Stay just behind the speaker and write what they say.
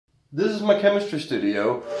This is my chemistry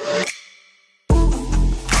studio.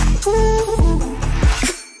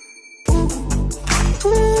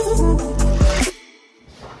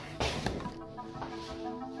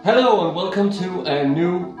 Hello and welcome to a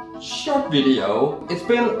new short video. It's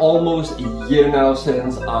been almost a year now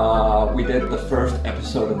since we did the first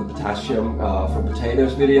episode of the potassium for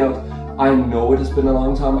potatoes video. I know it has been a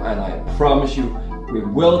long time and I promise you we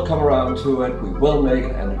will come around to it, we will make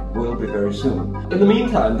it, and it will be very soon. In the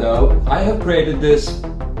meantime though, I have created this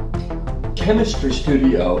chemistry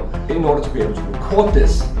studio in order to be able to record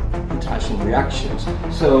this potassium reactions.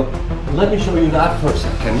 So let me show you that for a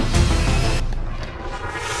second.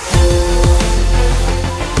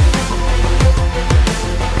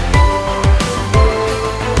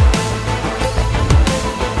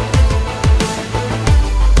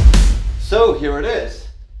 So here it is.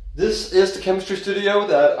 This is the chemistry studio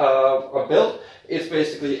that I built. It's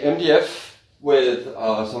basically MDF with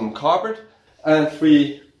some carpet and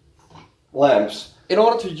 3 lamps. In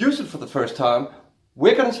order to use it for the first time,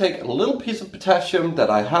 we're going to take a little piece of potassium that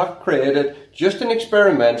I have created, just an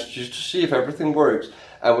experiment, just to see if everything works.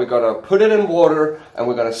 And we're going to put it in water and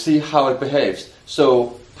we're going to see how it behaves.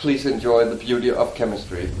 So please enjoy the beauty of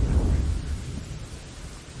chemistry.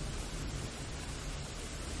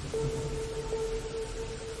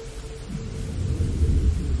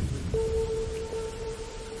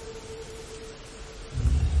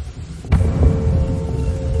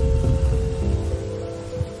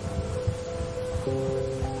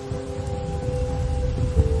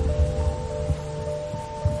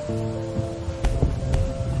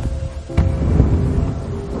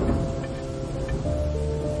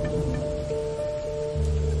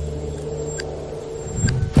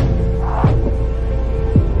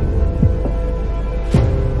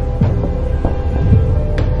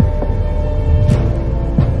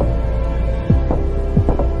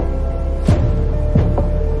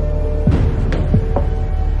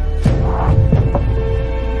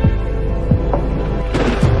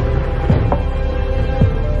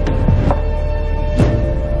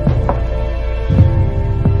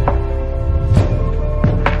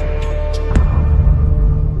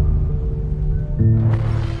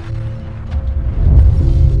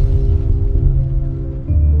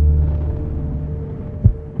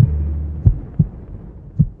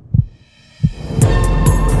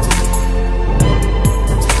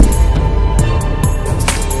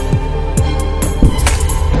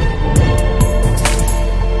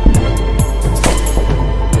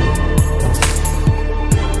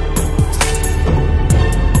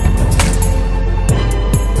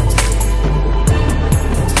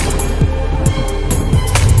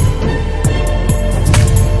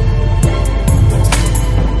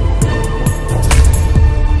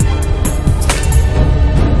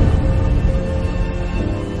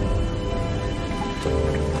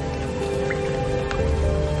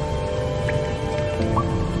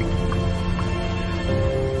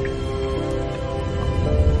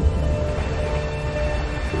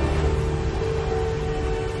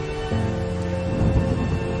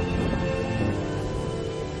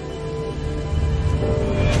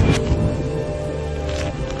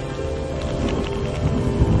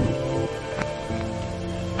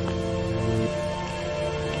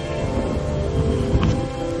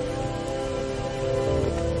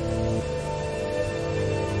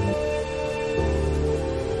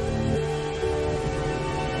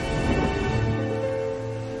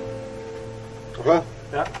 Okay?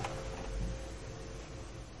 Ja.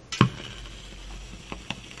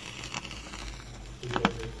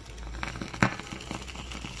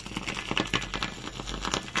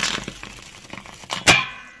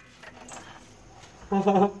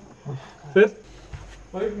 Fedt.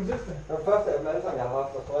 Var det ikke den sidste? Det var den første af dem alle sammen, jeg har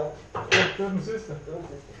haft, tror jeg. Ja, det var den sidste.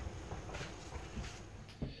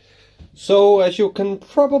 So, as you can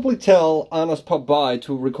probably tell, Anders popped by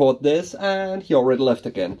to record this, and he already left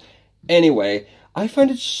again. Anyway, I find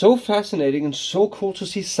it so fascinating and so cool to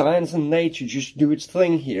see science and nature just do its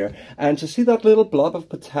thing here, and to see that little blob of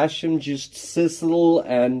potassium just sizzle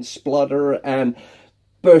and splutter and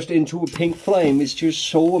burst into a pink flame is just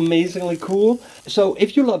so amazingly cool. So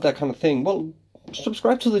if you love that kind of thing, well,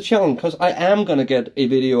 subscribe to the channel, because I am gonna get a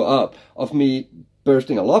video up of me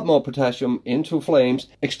bursting a lot more potassium into flames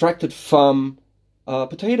extracted from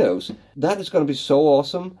potatoes. That is going to be so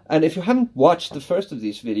awesome. And if you haven't watched the first of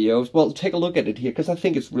these videos, well, take a look at it here, because I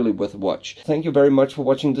think it's really worth a watch. Thank you very much for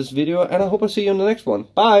watching this video, and I hope I see you in the next one.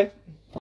 Bye!